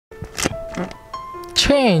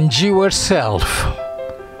Change yourself.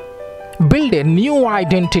 Build a new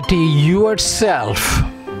identity yourself.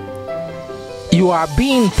 You have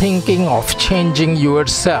been thinking of changing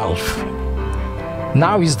yourself.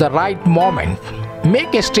 Now is the right moment.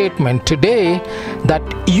 Make a statement today that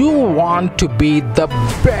you want to be the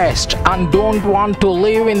best and don't want to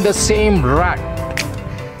live in the same rut.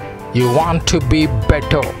 You want to be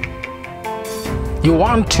better. You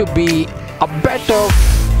want to be a better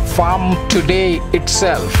from today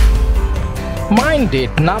itself. Mind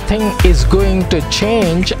it, nothing is going to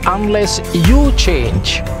change unless you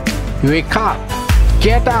change. Wake up,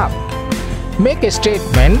 get up, make a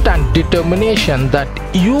statement and determination that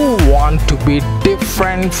you want to be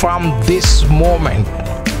different from this moment.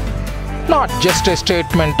 Not just a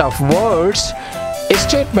statement of words, a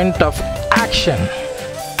statement of action.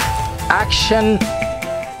 Action,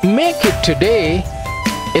 make it today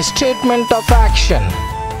a statement of action.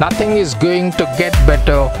 Nothing is going to get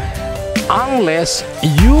better unless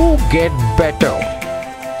you get better.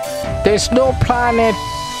 There's no planet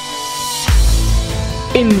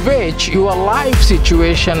in which your life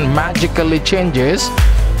situation magically changes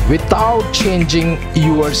without changing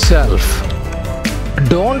yourself.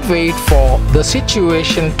 Don't wait for the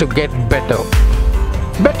situation to get better.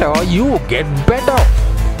 Better, you get better.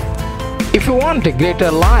 If you want a greater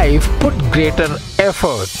life, put greater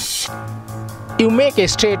effort. You make a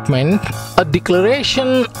statement, a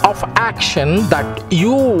declaration of action that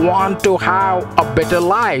you want to have a better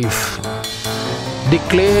life.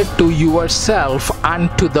 Declare to yourself and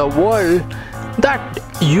to the world that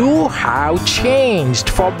you have changed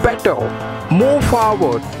for better. Move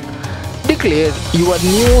forward. Declare your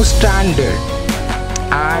new standard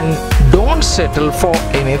and don't settle for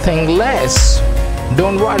anything less.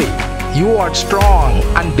 Don't worry, you are strong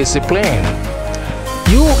and disciplined.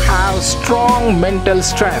 You have strong mental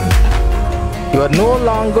strength. You are no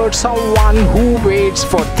longer someone who waits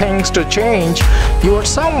for things to change. You are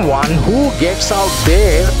someone who gets out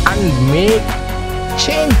there and make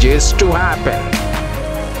changes to happen.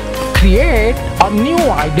 Create a new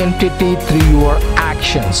identity through your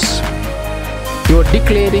actions. You are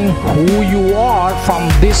declaring who you are from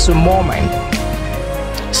this moment.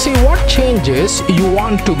 See what changes you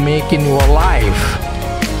want to make in your life.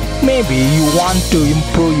 Maybe you want to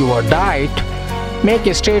improve your diet. Make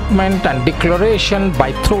a statement and declaration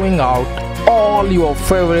by throwing out all your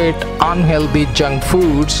favorite unhealthy junk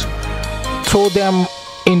foods. Throw them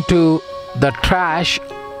into the trash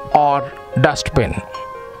or dustbin.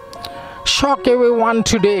 Shock everyone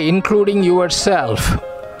today, including yourself.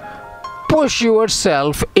 Push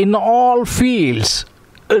yourself in all fields.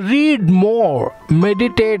 Read more,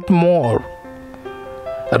 meditate more.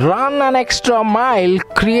 Run an extra mile,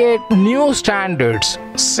 create new standards.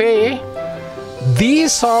 Say,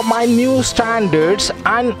 these are my new standards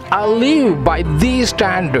and I live by these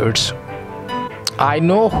standards. I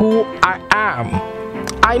know who I am.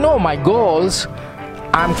 I know my goals.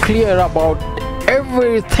 I'm clear about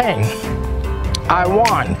everything I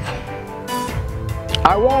want.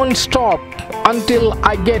 I won't stop until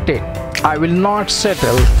I get it. I will not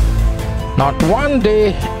settle. Not one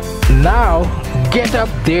day. Now get up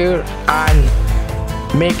there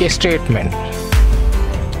and make a statement.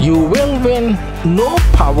 You will win. No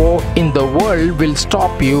power in the world will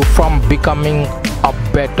stop you from becoming a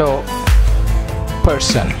better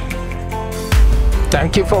person.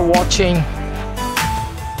 Thank you for watching.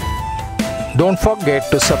 Don't forget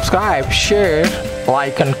to subscribe, share,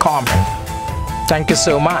 like and comment. Thank you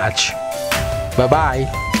so much.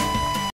 Bye-bye.